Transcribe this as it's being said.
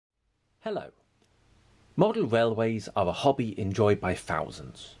Hello. Model railways are a hobby enjoyed by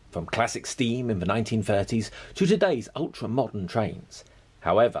thousands, from classic steam in the 1930s to today's ultra-modern trains.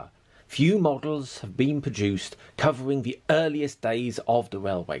 However, few models have been produced covering the earliest days of the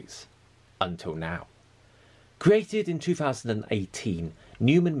railways, until now. Created in 2018,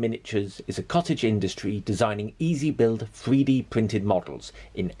 Newman Miniatures is a cottage industry designing easy-build 3D printed models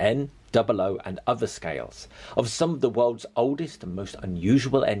in N, OO and other scales of some of the world's oldest and most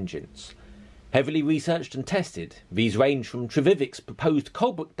unusual engines. Heavily researched and tested, these range from Trevithick's proposed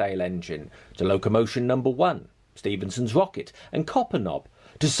Coalbrookdale engine to Locomotion No. 1, Stephenson's rocket and Copper Knob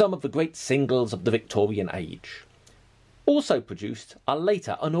to some of the great singles of the Victorian age. Also produced are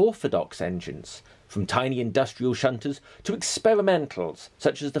later unorthodox engines, from tiny industrial shunters to experimentals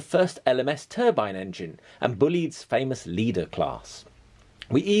such as the first LMS turbine engine and Bulleid's famous Leader class.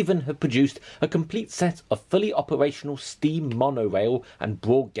 We even have produced a complete set of fully operational steam monorail and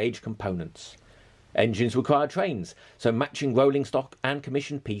broad gauge components. Engines require trains, so matching rolling stock and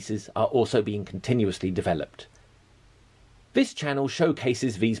commissioned pieces are also being continuously developed. This channel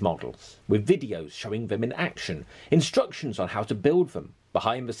showcases these models, with videos showing them in action, instructions on how to build them,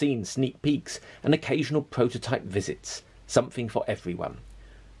 behind-the-scenes sneak peeks, and occasional prototype visits, something for everyone.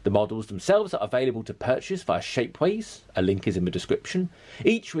 The models themselves are available to purchase via Shapeways, a link is in the description,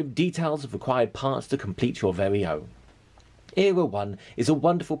 each with details of required parts to complete your very own. Era 1 is a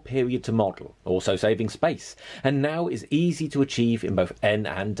wonderful period to model, also saving space, and now is easy to achieve in both N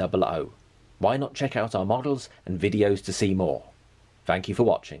and OO. Why not check out our models and videos to see more? Thank you for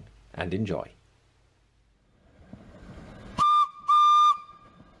watching, and enjoy.